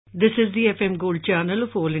This is the FM Gold channel of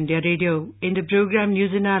All India Radio. In the program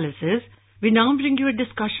News Analysis, we now bring you a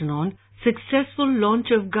discussion on successful launch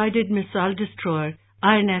of guided missile destroyer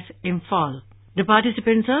INS Imphal. The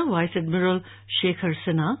participants are Vice Admiral Shekhar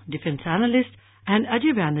Sinha, defense analyst, and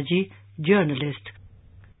Ajay Banerjee, journalist.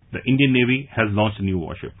 The Indian Navy has launched a new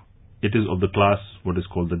warship. It is of the class what is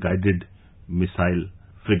called the guided missile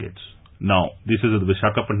frigates. Now, this is the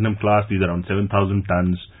Visakhapatnam class. These are around 7,000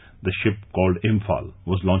 tons. The ship called Imphal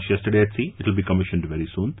was launched yesterday at sea. It will be commissioned very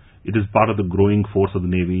soon. It is part of the growing force of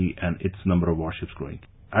the Navy and its number of warships growing.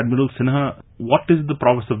 Admiral Sinha, what is the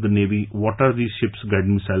progress of the Navy? What are these ships,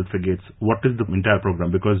 guided missile frigates? What is the entire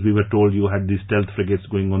program? Because we were told you had these stealth frigates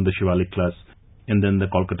going on, the Shivalik class and then the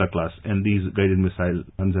Kolkata class, and these guided missile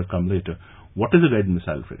ones have come later. What is a guided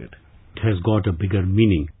missile frigate? It has got a bigger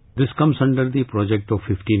meaning. This comes under the project of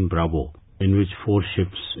 15 Bravo, in which 4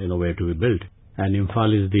 ships were to be built. And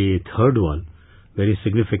Imphal is the third one. Very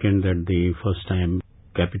significant that the first time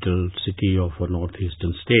capital city of a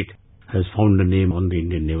northeastern state has found a name on the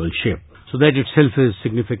Indian naval ship. So that itself is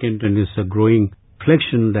significant and is a growing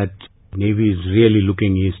reflection that Navy is really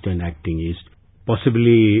looking east and acting east.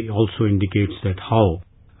 Possibly also indicates that how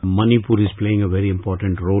Manipur is playing a very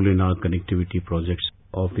important role in our connectivity projects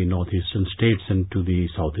of the northeastern states and to the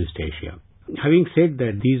Southeast Asia. Having said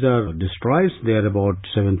that, these are destroyers. They are about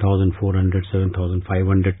 7,400,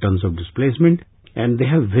 7,500 tons of displacement, and they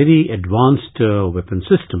have very advanced weapon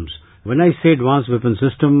systems. When I say advanced weapon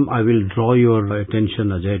system, I will draw your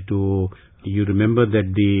attention, Ajay, to, you remember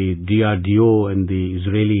that the DRDO and the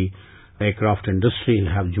Israeli aircraft industry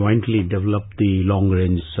have jointly developed the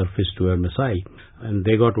long-range surface-to-air missile, and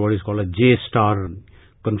they got what is called a J-Star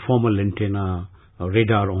conformal antenna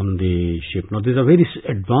radar on the ship. Now, these are very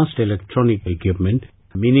advanced electronic equipment,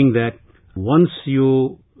 meaning that once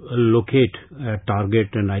you locate a target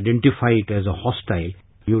and identify it as a hostile,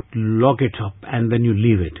 you lock it up and then you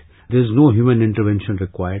leave it. There is no human intervention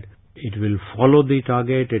required. It will follow the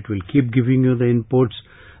target. It will keep giving you the inputs.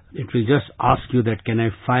 It will just ask you that, can I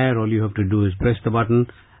fire? All you have to do is press the button.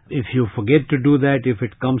 If you forget to do that, if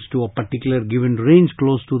it comes to a particular given range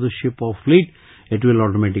close to the ship or fleet, it will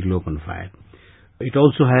automatically open fire. It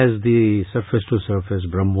also has the surface-to-surface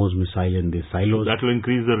BrahMos missile in the silos. That will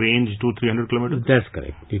increase the range to 300 kilometers? That's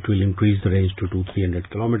correct. It will increase the range to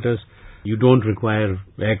 200-300 kilometers. You don't require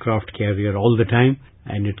aircraft carrier all the time,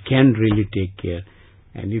 and it can really take care.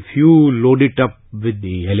 And if you load it up with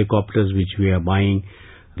the helicopters which we are buying,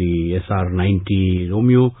 the SR-90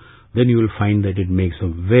 Romeo, then you will find that it makes a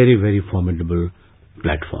very, very formidable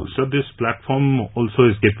platform. So this platform also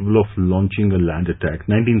is capable of launching a land attack.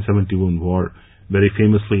 1971 war, very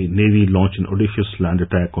famously, Navy launched an audacious land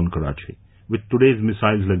attack on Karachi. With today's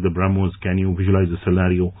missiles like the BrahMos, can you visualize the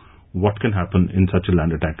scenario? What can happen in such a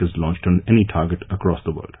land attack is launched on any target across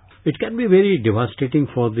the world? It can be very devastating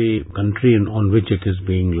for the country on which it is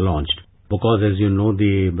being launched. Because, as you know,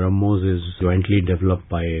 the BrahMos is jointly developed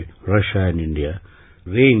by Russia and India.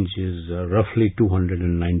 Range is roughly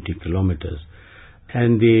 290 kilometers.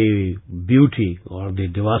 And the beauty or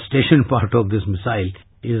the devastation part of this missile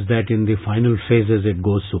is that in the final phases it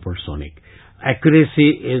goes supersonic.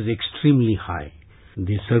 Accuracy is extremely high.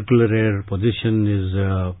 The circular air position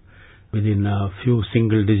is within a few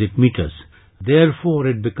single-digit meters. Therefore,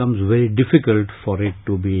 it becomes very difficult for it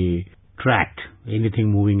to be tracked.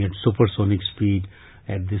 Anything moving at supersonic speed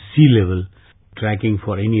at the sea level, tracking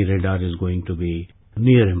for any radar is going to be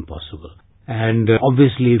near impossible. And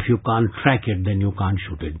obviously, if you can't track it, then you can't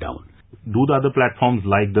shoot it down. Do the other platforms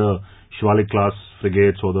like the Shivalik class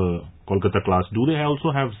frigates or the Kolkata class, do they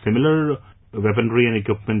also have similar weaponry and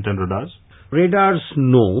equipment and radars? Radars,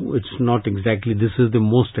 no. It's not exactly. This is the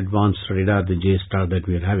most advanced radar, the J-Star that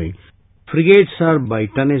we are having. Frigates are, by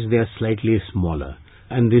tonnage, they are slightly smaller.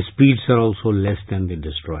 And the speeds are also less than the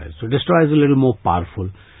destroyers. So destroyers are a little more powerful,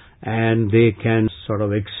 and they can sort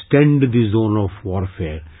of extend the zone of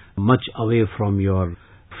warfare much away from your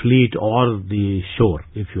fleet or the shore,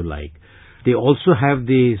 if you like. They also have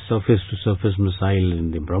the surface-to-surface missile in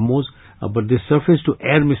the BrahMos, but the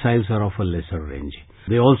surface-to-air missiles are of a lesser range.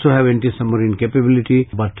 They also have anti-submarine capability,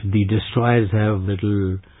 but the destroyers have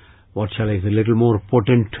little more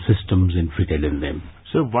potent systems fitted in them.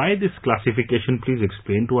 So why this classification? Please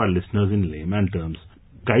explain to our listeners in layman terms.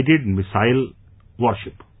 Guided missile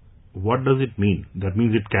warship. What does it mean? That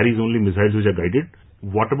means it carries only missiles which are guided?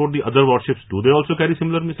 What about the other warships? Do they also carry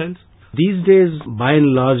similar missiles? These days, by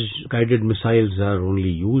and large, guided missiles are only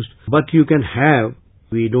used. But you can have,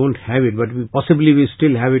 we don't have it, but possibly we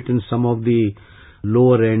still have it in some of the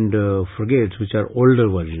lower-end frigates, which are older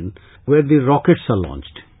version, where the rockets are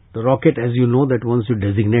launched. The rocket, as you know, that once you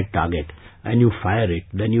designate target, and you fire it,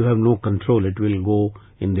 then you have no control. It will go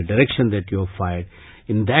in the direction that you have fired.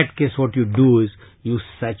 In that case, what you do is you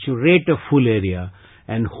saturate a full area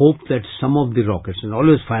and hope that some of the rockets, and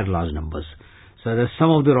always fire large numbers, so that some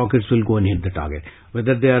of the rockets will go and hit the target,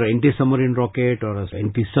 whether they are anti-submarine rocket or an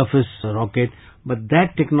anti-surface rocket. But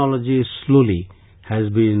that technology slowly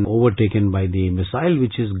has been overtaken by the missile,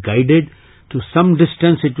 which is guided to some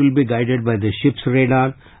distance. It will be guided by the ship's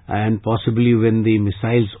radar, and possibly when the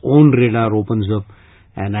missile's own radar opens up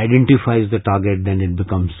and identifies the target, then it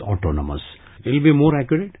becomes autonomous. It will be more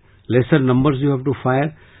accurate. Lesser numbers you have to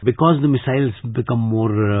fire because the missiles become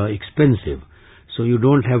more expensive. So you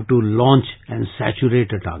don't have to launch and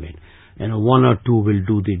saturate a target. One or two will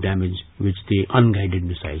do the damage which the unguided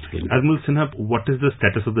missiles will do. Admiral Sinha, what is the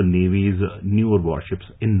status of the Navy's newer warships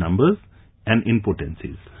in numbers and in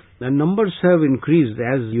potencies? The numbers have increased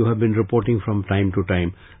as you have been reporting from time to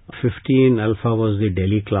time. 15 Alpha was the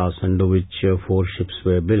Delhi class under which 4 ships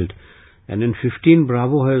were built. And then 15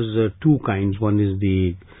 Bravo has 2 kinds. One is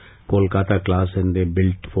the Kolkata class, and they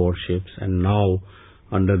built 4 ships. And now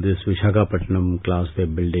under this Visakhapatnam class they're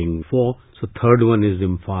building 4. So third one is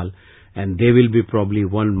Imphal. And there will be probably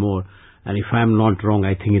one more. And if I'm not wrong,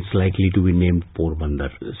 I think it's likely to be named Porbandar.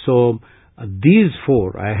 So these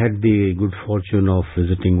 4, I had the good fortune of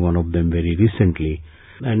visiting one of them very recently.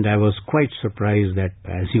 And I was quite surprised that,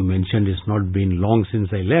 as you mentioned, it's not been long since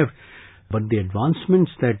I left. But the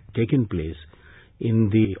advancements that taken place in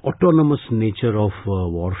the autonomous nature of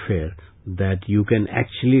warfare, that you can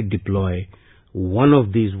actually deploy one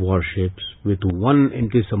of these warships with one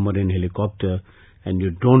anti-submarine helicopter and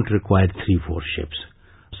you don't require 3-4 ships.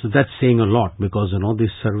 So that's saying a lot, because the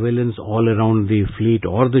surveillance all around the fleet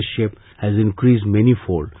or the ship has increased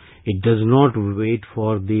manifold. It does not wait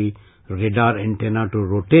for the radar antenna to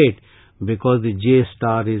rotate, because the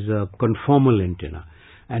J-star is a conformal antenna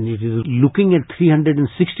and it is looking at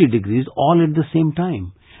 360 degrees all at the same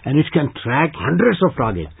time, and it can track hundreds of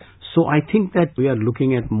targets. So I think that we are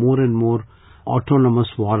looking at more and more autonomous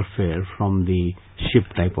warfare from the ship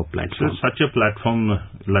type of platform. So such a platform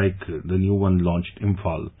like the new one launched,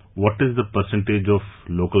 Imphal, what is the percentage of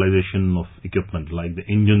localization of equipment? Like the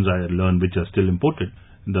engines I learned which are still imported,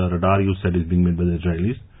 the radar you said is being made by the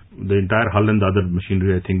Israelis. The entire hull and the other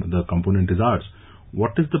machinery, I think the component is ours.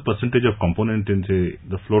 What is the percentage of component in, say,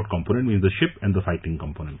 the float component, means the ship, and the fighting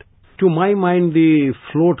component? To my mind, the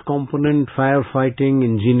float component, firefighting,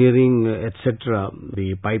 engineering, etc.,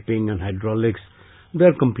 the piping and hydraulics, they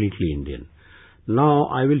are completely Indian. Now,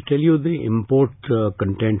 I will tell you the import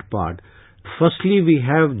content part. Firstly, we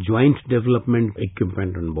have joint development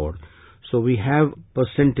equipment on board. So we have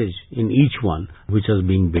percentage in each one which is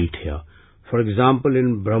being built here. For example,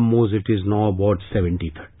 in BrahMos, it is now about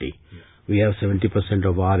 70-30. We have 70%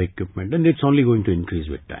 of our equipment, and it's only going to increase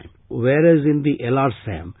with time. Whereas in the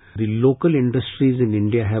LRSAM, the local industries in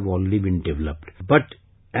India have already been developed. But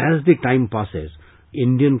as the time passes,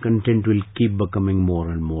 Indian content will keep becoming more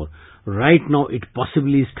and more. Right now, it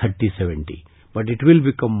possibly is 30-70, but it will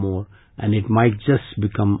become more, and it might just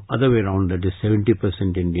become other way around, that is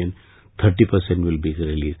 70% Indian, 30% will be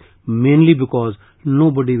released. Mainly because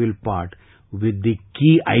nobody will part with the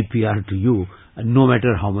key IPR to you, no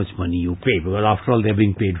matter how much money you pay, because after all, they're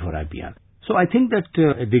being paid for IPR. So I think that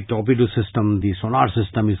the torpedo system, the sonar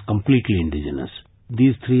system is completely indigenous.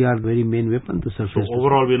 These 3 are very main weapons. So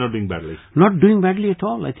overall, we are not doing badly? Not doing badly at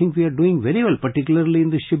all. I think we are doing very well, particularly in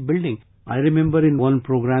the shipbuilding. I remember in one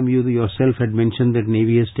program you yourself had mentioned that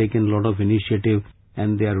Navy has taken a lot of initiative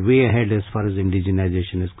and they are way ahead as far as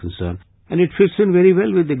indigenization is concerned. And it fits in very well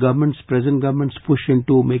with the present government's push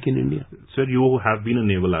into Make in India. Sir, you have been a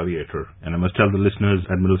naval aviator, and I must tell the listeners,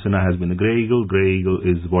 Admiral Sinha has been a Grey Eagle. Grey Eagle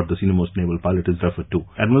is what the senior-most naval pilot is referred to.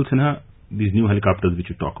 Admiral Sinha, these new helicopters which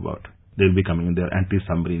you talk about, they'll be coming in. They're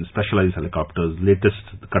anti-submarine, specialized helicopters, latest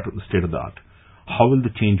state-of-the-art. How will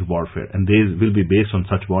they change warfare? And they will be based on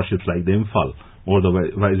such warships like the Imphal, or the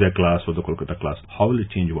Vizag class, or the Kolkata class. How will it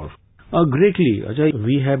change warfare? Greatly, Ajay.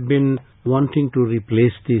 We have been wanting to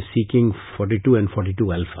replace the Sea King 42 and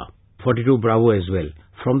 42 Alpha, 42 Bravo as well.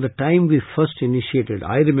 From the time we first initiated,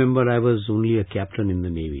 I remember I was only a captain in the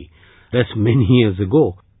Navy. That's many years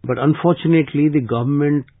ago. But unfortunately, the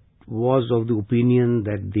government was of the opinion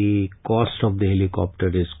that the cost of the helicopter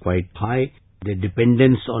is quite high. The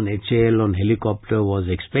dependence on HAL on helicopter was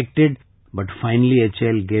expected. But finally,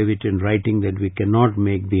 HAL gave it in writing that we cannot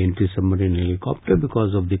make the anti-submarine helicopter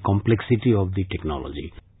because of the complexity of the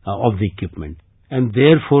technology, of the equipment. And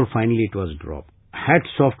therefore, finally, it was dropped. Hats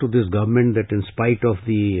off to this government that in spite of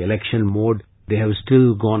the election mode, they have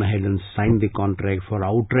still gone ahead and signed the contract for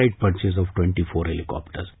outright purchase of 24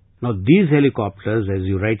 helicopters. Now these helicopters, as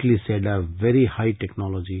you rightly said, are very high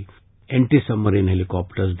technology, anti-submarine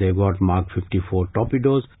helicopters. They got Mark 54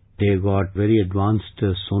 torpedoes, they got very advanced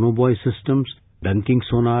sonobuoy systems, dunking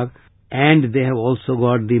sonar, and they have also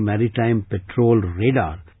got the maritime patrol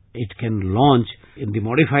radar. It can launch, in the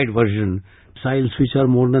modified version, missiles which are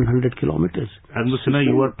more than 100 kilometers. Admiral Sinha,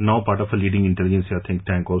 you are now part of a leading intelligence think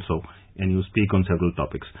tank also, and you speak on several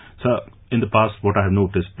topics. So, in the past, what I have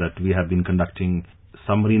noticed that we have been conducting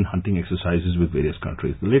submarine hunting exercises with various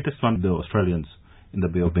countries. The latest one, the Australians in the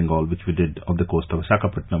Bay of Bengal, which we did off the coast of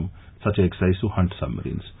Visakhapatnam, such an exercise to hunt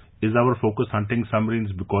submarines. Is our focus hunting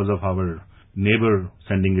submarines because of our neighbor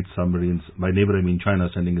sending its submarines? By neighbor, I mean China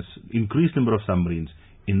sending its increased number of submarines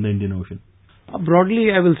in the Indian Ocean.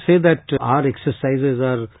 Broadly, I will say that our exercises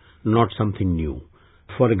are not something new.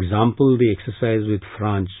 For example, the exercise with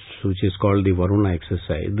France, which is called the Varuna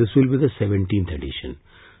exercise, this will be the 17th edition,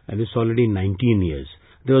 and it's already 19 years.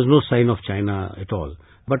 There was no sign of China at all.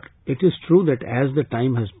 But it is true that as the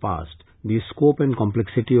time has passed, the scope and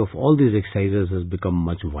complexity of all these exercises has become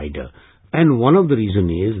much wider. And one of the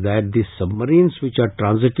reasons is that the submarines which are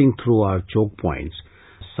transiting through our choke points,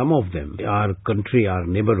 some of them, our country, our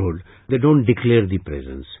neighborhood, they don't declare the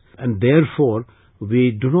presence. And therefore,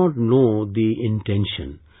 we do not know the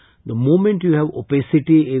intention. The moment you have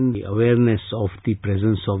opacity in the awareness of the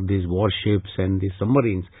presence of these warships and the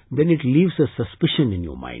submarines, then it leaves a suspicion in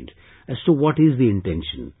your mind as to what is the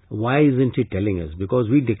intention. Why isn't he telling us? Because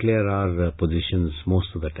we declare our positions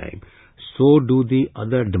most of the time. So do the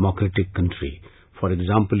other democratic country. For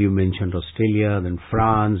example, you mentioned Australia, then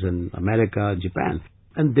France, and America, Japan.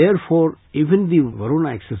 And therefore, even the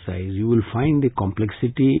Varuna exercise, you will find the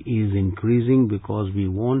complexity is increasing because we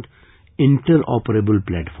want interoperable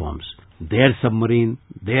platforms. Their submarine,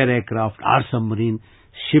 their aircraft, our submarine,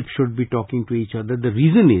 ships should be talking to each other. The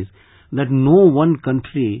reason is that no one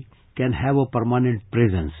country can have a permanent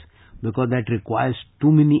presence because that requires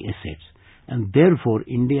too many assets. And therefore,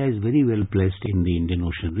 India is very well placed in the Indian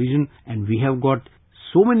Ocean region, and we have got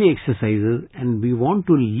so many exercises, and we want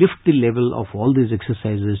to lift the level of all these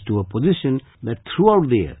exercises to a position that throughout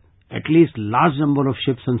the year, at least large number of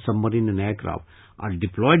ships and submarine and aircraft are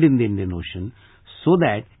deployed in the Indian Ocean so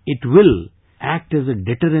that it will act as a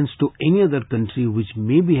deterrence to any other country which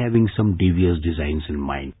may be having some devious designs in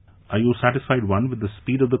mind. Are you satisfied, one, with the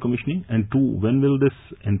speed of the commissioning, and two, when will this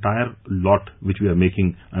entire lot which we are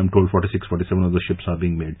making, I'm told 46, 47 of the ships are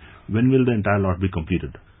being made, when will the entire lot be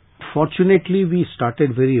completed? Fortunately, we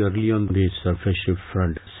started very early on the surface ship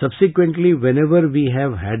front. Subsequently, whenever we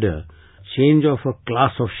have had a change of a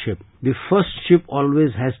class of ship, the first ship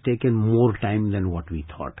always has taken more time than what we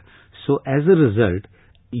thought. So as a result,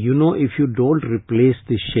 if you don't replace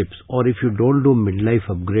the ships or if you don't do midlife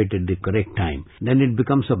upgrade at the correct time, then it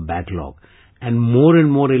becomes a backlog. And more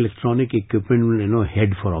electronic equipment will,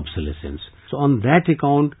 head for obsolescence. So on that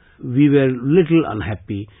account, we were little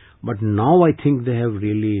unhappy. But now I think they have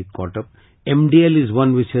really caught up. MDL is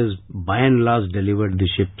one which has by and large delivered the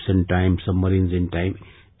ships in time, submarines in time,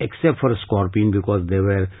 except for Scorpion because there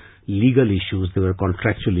were legal issues, there were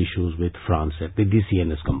contractual issues with France, with the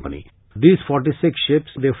CNS company. These 46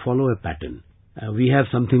 ships, they follow a pattern. We have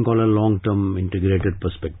something called a long-term integrated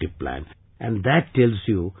perspective plan. And that tells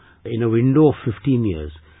you, in a window of 15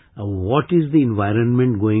 years, what is the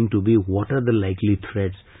environment going to be, what are the likely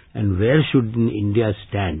threats, and where should India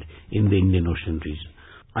stand in the Indian Ocean region.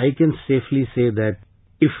 I can safely say that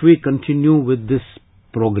if we continue with this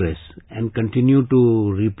progress and continue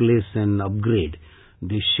to replace and upgrade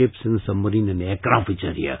the ships and submarine and aircraft which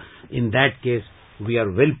are here, in that case, we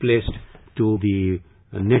are well placed to be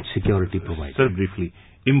a net security provider. Sir, briefly,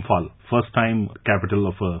 Imphal, first time capital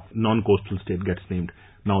of a non-coastal state gets named.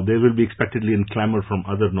 Now, there will be expectedly in clamor from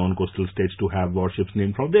other non-coastal states to have warships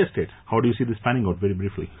named from their state. How do you see this panning out, very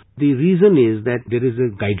briefly? The reason is that there is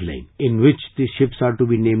a guideline in which the ships are to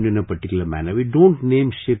be named in a particular manner. We don't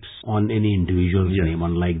name ships on any individual's name,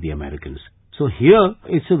 unlike the Americans. So here,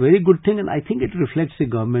 it's a very good thing, and I think it reflects the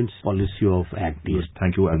government's policy of Act East.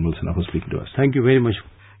 Thank you, Admiral Sinha, for speaking to us. Thank you very much.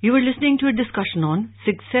 You were listening to a discussion on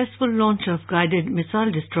successful launch of guided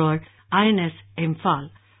missile destroyer INS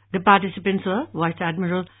Imphal. The participants were Vice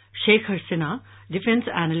Admiral Shekhar Sinha, Defence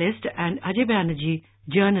Analyst, and Ajay Banerjee,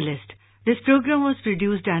 Journalist. This program was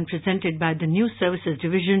produced and presented by the News Services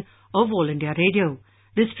Division of All India Radio.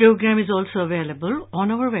 This program is also available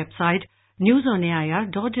on our website,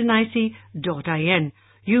 newsonair.nic.in.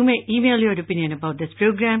 You may email your opinion about this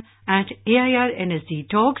program at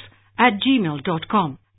airnsdtalks@gmail.com.